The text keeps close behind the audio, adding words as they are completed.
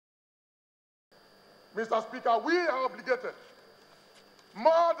Mr. Speaker, we are obligated,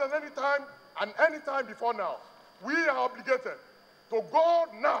 more than any time and any time before now, we are obligated to go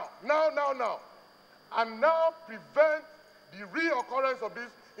now, and now prevent the reoccurrence of this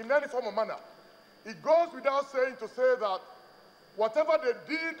in any form or manner. It goes without saying to say that whatever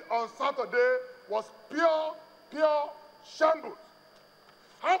they did on Saturday was pure shambles.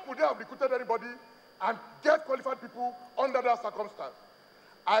 How could they have recruited anybody and get qualified people under that circumstance?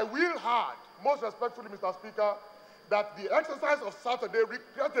 I will add, most respectfully, Mr. Speaker, that the exercise of Saturday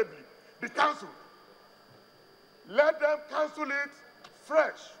regrettably be cancelled. Let them cancel it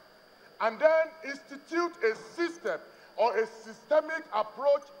fresh and then institute a system or a systemic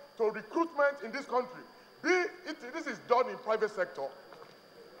approach to recruitment in this country. This is done in private sector.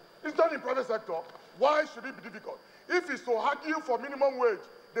 It's done in private sector. Why should it be difficult? If it's to argue for minimum wage,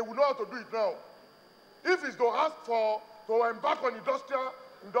 they will know how to do it now. If it's to ask to embark on industrial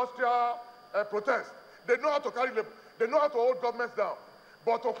protest, they know how to carry labor. They know how to hold governments down.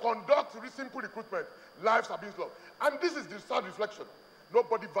 But to conduct simple recruitment, lives are being lost. And this is the sad reflection.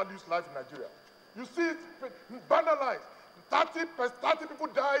 Nobody values life in Nigeria. You see it banalized. 30 people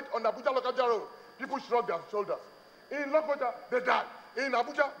died on Abuja Lokaja Road. People shrugged their shoulders. In Lokoja, they died. In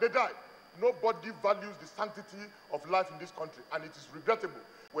Abuja, they died. Nobody values the sanctity of life in this country, and it is regrettable.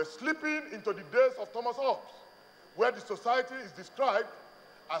 We're slipping into the days of Thomas Hobbes, where the society is described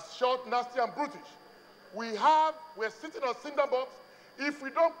as short, nasty, and brutish. We're sitting on cinder box. If we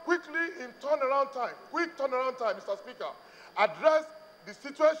don't quickly, in turnaround time, Mr. Speaker, address the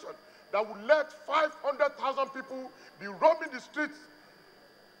situation that would let 500,000 people be roaming the streets,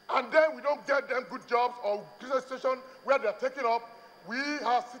 and then we don't get them good jobs or business station where they're taking up, we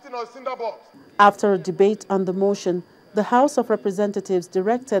are sitting on a cinder box. After a debate on the motion, the House of Representatives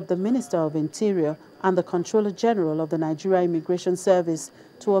directed the Minister of Interior and the Controller General of the Nigeria Immigration Service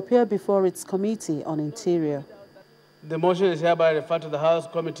to appear before its Committee on Interior. The motion is hereby referred to the House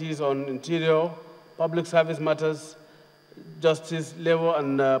Committees on Interior, Public Service Matters, Justice, Labour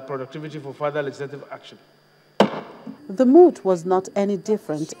and Productivity for further legislative action. The mood was not any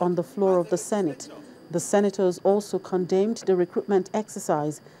different on the floor of the Senate. The senators also condemned the recruitment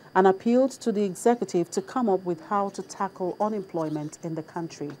exercise and appealed to the executive to come up with how to tackle unemployment in the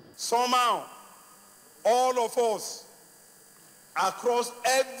country. Somehow, all of us, across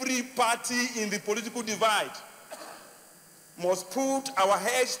every party in the political divide, must put our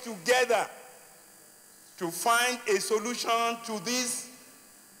heads together to find a solution to this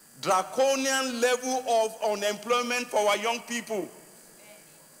draconian level of unemployment for our young people.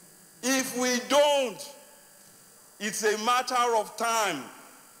 If we don't, it's a matter of time.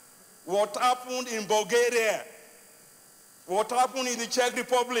 What happened in Bulgaria, what happened in the Czech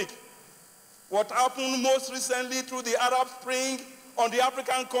Republic, what happened most recently through the Arab Spring on the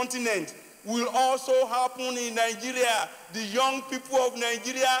African continent will also happen in Nigeria. The young people of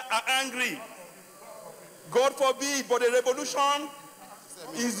Nigeria are angry. God forbid, but a revolution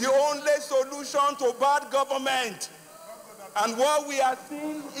is the only solution to bad government. And what we are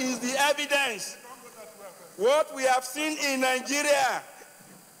seeing is the evidence. What we have seen in Nigeria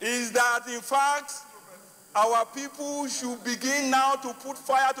is that, in fact, our people should begin now to put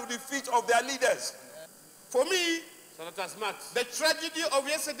fire to the feet of their leaders. For me, the tragedy of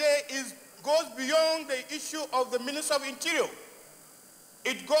yesterday goes beyond the issue of the Minister of Interior.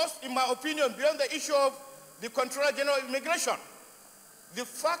 It goes, in my opinion, beyond the issue of the Controller General of Immigration. The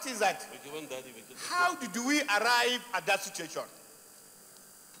fact is that, how did we arrive at that situation?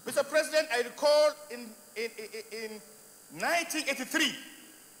 Mr. President, I recall in 1983,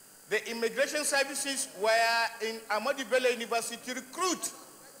 the immigration services were in Ahmadu Bello University to recruit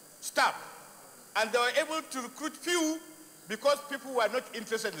staff. And they were able to recruit few because people were not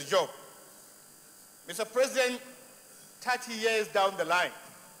interested in the job. Mr. President, 30 years down the line,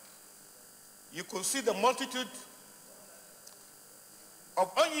 you could see the multitude of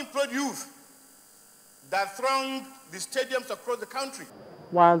unemployed youth that thronged the stadiums across the country.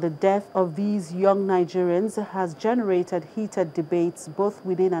 While the death of these young Nigerians has generated heated debates both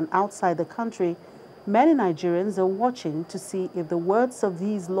within and outside the country, many Nigerians are watching to see if the words of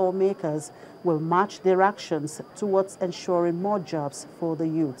these lawmakers will match their actions towards ensuring more jobs for the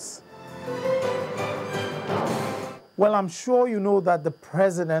youths. Well, I'm sure you know that the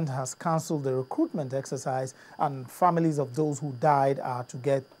president has cancelled the recruitment exercise, and families of those who died are to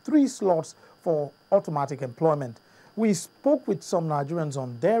get 3 slots for automatic employment. We spoke with some Nigerians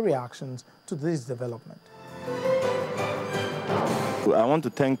on their reactions to this development. I want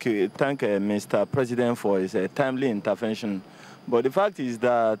to thank Mr. President for his timely intervention. But the fact is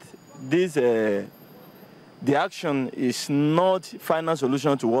that the action is not final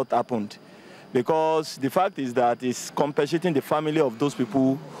solution to what happened. because the fact is that it's compensating the family of those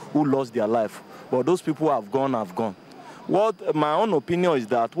people who lost their life. But those people have gone, have gone. What my own opinion is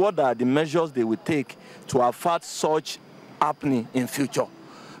that what are the measures they will take to avert such happening in future?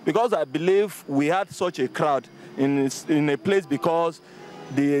 Because I believe we had such a crowd in a place because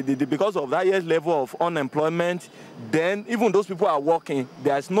because of the highest level of unemployment, then even those people are working,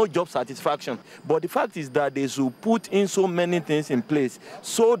 there's no job satisfaction. But the fact is that they should put in so many things in place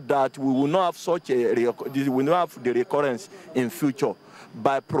so that we will not have such we will not have the recurrence in future.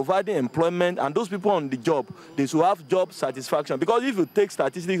 By providing employment, and those people on the job, they should have job satisfaction. Because if you take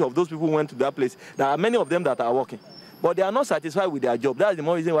statistics of those people who went to that place, there are many of them that are working, but they are not satisfied with their job. That's the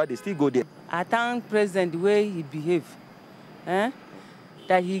more reason why they still go there. I thank President the way he behaved,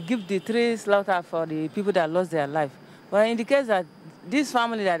 that he give the 3 slaughter for the people that lost their life. But in the case that this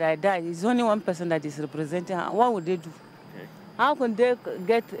family that I died, is only one person that is representing, what would they do? Okay. How can they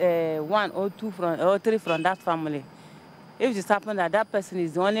get 1 or 2 or 3 from that family? If it happens that that person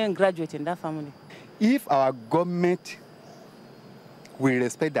is the only graduate in that family. If our government will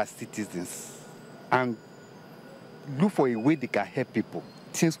respect their citizens and look for a way they can help people,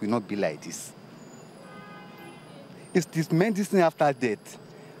 things will not be like this. It's this medicine after death.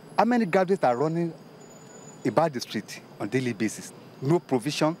 How many graduates are running about the street on a daily basis? No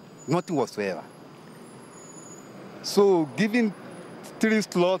provision, nothing whatsoever. So giving 3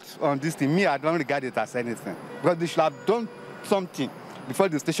 slots on this thing, me, I don't regard it as anything. Because they should have done something before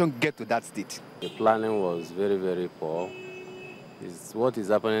the station get to that state. The planning was very, very poor. It's what is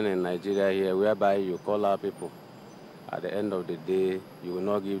happening in Nigeria here, whereby you call our people. At the end of the day, you will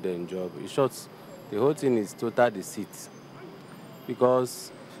not give them job. In short, the whole thing is total deceit.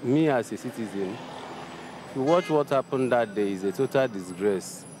 Because me as a citizen, if you watch what happened that day, is a total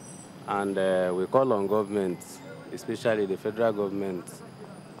disgrace. And we call on government, especially the federal government,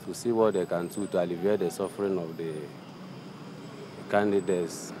 to see what they can do to alleviate the suffering of the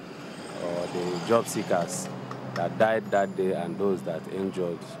candidates or the job seekers that died that day and those that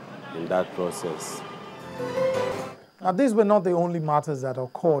injured in that process. Now, these were not the only matters that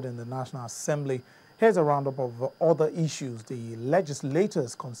occurred in the National Assembly. Here's a roundup of other issues the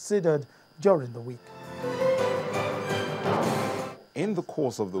legislators considered during the week. In the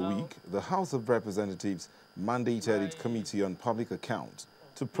course of the week, the House of Representatives mandated its Committee on Public Accounts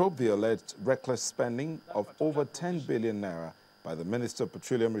to probe the alleged reckless spending of over 10 billion naira by the Minister of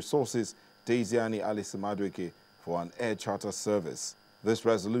Petroleum Resources, Diezani Allison-Madueke, for an air charter service. This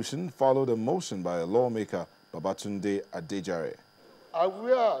resolution followed a motion by a lawmaker, Babatunde Adejare.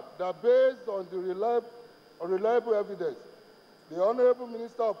 Aware that based on the reliable evidence, the Honorable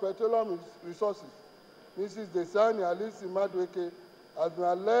Minister of Petroleum Resources, Mrs. Diezani Allison-Madueke, has been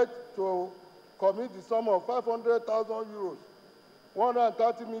alleged to commit the sum of 500,000 euros,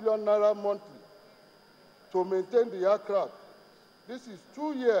 130 million naira monthly, to maintain the aircraft. This is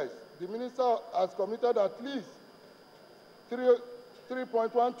 2 years. The minister has committed at least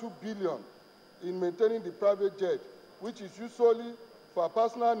 3.12 billion in maintaining the private jet, which is usually for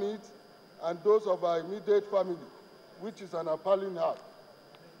personal needs and those of our immediate family, which is an appalling act.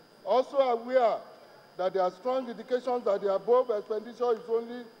 Also aware that there are strong indications that the above expenditure is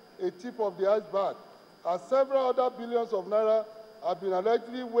only a tip of the iceberg, as several other billions of naira have been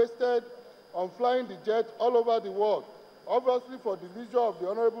allegedly wasted on flying the jet all over the world, obviously for the leisure of the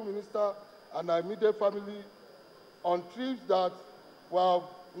Honorable Minister and our immediate family on trips that were of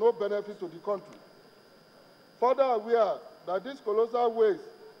no benefit to the country. Further aware that this colossal waste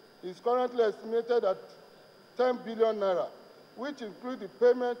is currently estimated at 10 billion naira, which include the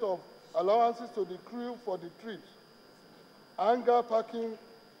payment of allowances to the crew for the trips, hangar parking,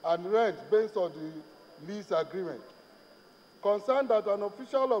 and rent based on the lease agreement. Concerned that an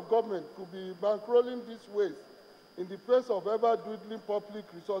official of government could be bankrolling this waste in the face of ever-dwindling public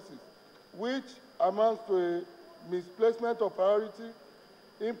resources, which amounts to a misplacement of priority,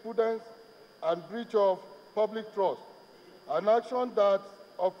 impudence, and breach of public trust, an action that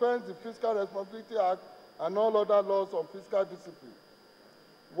offends the Fiscal Responsibility Act and all other laws on fiscal discipline.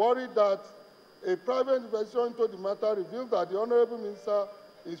 Worried that a private investigation into the matter reveals that the Honorable Minister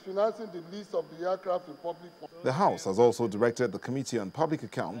is financing the lease of the aircraft in public funds. The House has also directed the Committee on Public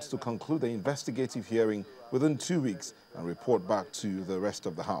Accounts to conclude the investigative hearing within 2 weeks and report back to the rest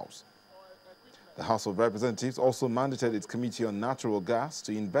of the House. The House of Representatives also mandated its Committee on Natural Gas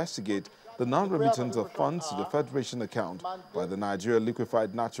to investigate the non-remittance of funds to the Federation account by the Nigeria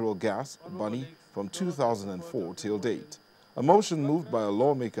Liquefied Natural Gas, BUNI, from 2004 till date. A motion moved by a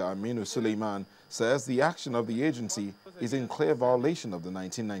lawmaker, Aminu Suleiman, says the action of the agency is in clear violation of the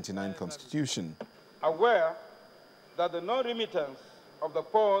 1999 Constitution. Aware that the non-remittance of the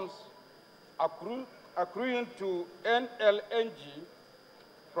funds accruing to NLNG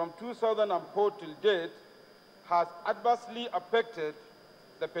from 2004 till date has adversely affected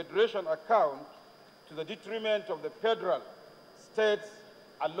the Federation account to the detriment of the federal, states,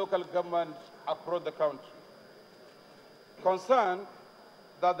 and local governments across the country. Concerned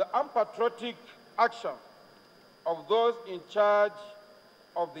that the unpatriotic action of those in charge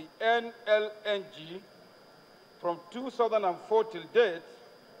of the NLNG from 2004 till date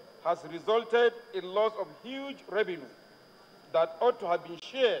has resulted in loss of huge revenue that ought to have been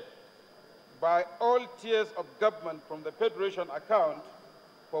shared by all tiers of government from the Federation account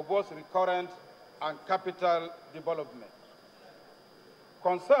for both recurrent and capital development.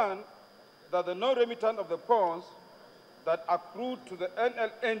 Concerned that the non-remittance of the funds that accrued to the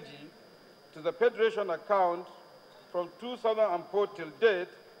NLNG to the Federation account from 2004 till date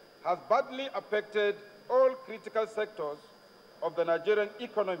has badly affected all critical sectors of the Nigerian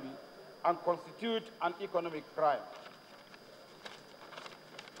economy and constitute an economic crime.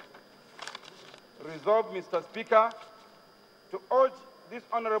 Resolved, Mr. Speaker, to urge this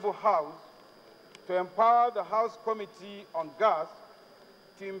Honorable House to empower the House Committee on Gas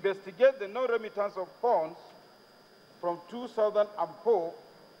to investigate the non-remittance of funds from 2004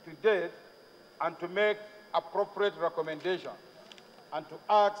 to date and to make appropriate recommendations, and to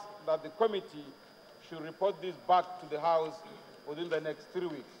ask that the committee should report this back to the House within the next 3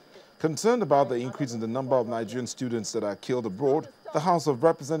 weeks. Concerned about the increase in the number of Nigerian students that are killed abroad, the House of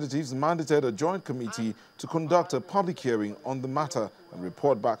Representatives mandated a joint committee to conduct a public hearing on the matter and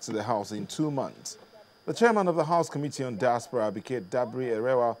report back to the House in 2 months. The chairman of the House Committee on Diaspora, Dabri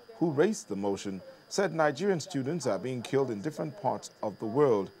Erewa, who raised the motion, said Nigerian students are being killed in different parts of the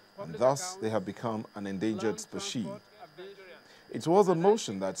world, and thus they have become an endangered species. It was a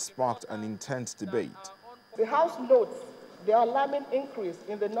motion that sparked an intense debate. The House notes the alarming increase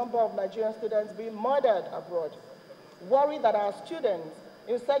in the number of Nigerian students being murdered abroad, worried that our students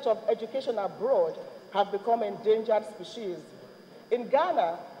in search of education abroad have become endangered species. In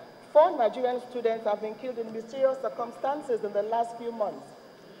Ghana, 4 Nigerian students have been killed in mysterious circumstances in the last few months.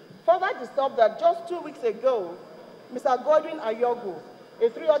 Further disturbed that just 2 weeks ago, Mr. Godwin Ayogu, a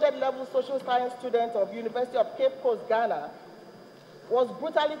 300-level social science student of University of Cape Coast, Ghana, was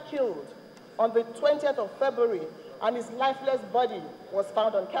brutally killed on the 20th of February, and his lifeless body was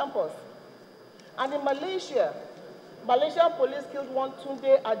found on campus. And in Malaysia, Malaysian police killed one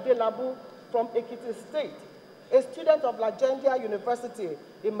Tunde Adelabu from Ekiti State, a student of Lajendia University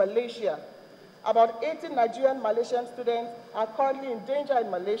in Malaysia. About 18 Nigerian Malaysian students are currently in danger in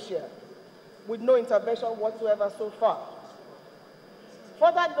Malaysia, with no intervention whatsoever so far.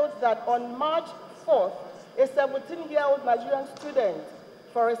 Further note that on March 4th, a 17-year-old Nigerian student,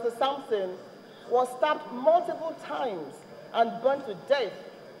 Forrester Sampson, was stabbed multiple times and burned to death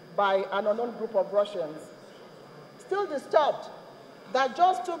by an unknown group of Russians. Still disturbed that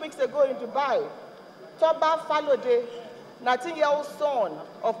just 2 weeks ago in Dubai, Toba Falode, 19-year-old son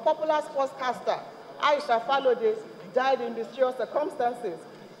of popular sportscaster Aisha Falode, died in mysterious circumstances.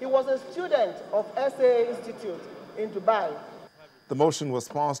 He was a student of SAA Institute in Dubai. The motion was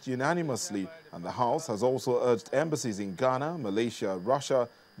passed unanimously, and the House has also urged embassies in Ghana, Malaysia, Russia,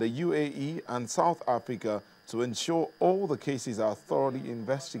 the UAE and South Africa to ensure all the cases are thoroughly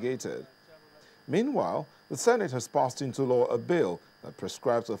investigated. Meanwhile, the Senate has passed into law a bill that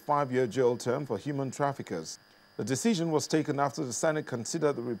prescribes a 5-year jail term for human traffickers. The decision was taken after the Senate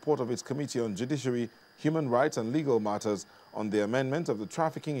considered the report of its Committee on Judiciary, Human Rights and Legal Matters on the amendment of the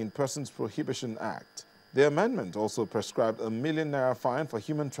Trafficking in Persons Prohibition Act. The amendment also prescribed a ₦1 million fine for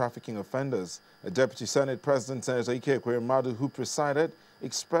human trafficking offenders. A Deputy Senate President, Senator Ike Ekweremadu, who presided,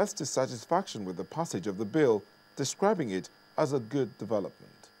 expressed dissatisfaction with the passage of the bill, describing it as a good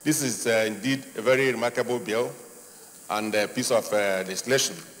development. This is indeed a very remarkable bill and a piece of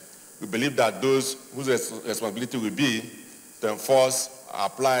legislation. We believe that those whose responsibility will be to enforce,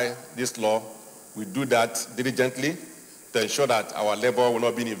 apply this law, will do that diligently to ensure that our labor will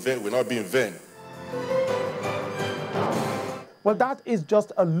not be in vain. Well, that is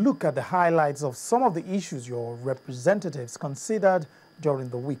just a look at the highlights of some of the issues your representatives considered during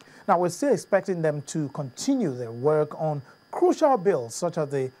the week. Now, we're still expecting them to continue their work on crucial bills such as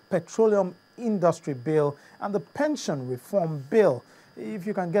the Petroleum Industry Bill and the Pension Reform Bill. If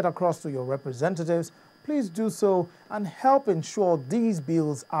you can get across to your representatives, please do so and help ensure these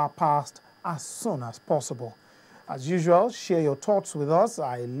bills are passed as soon as possible. As usual, share your thoughts with us.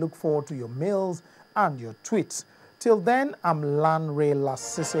 I look forward to your mails and your tweets. Till then, I'm Lanre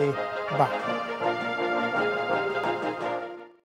Lasise back.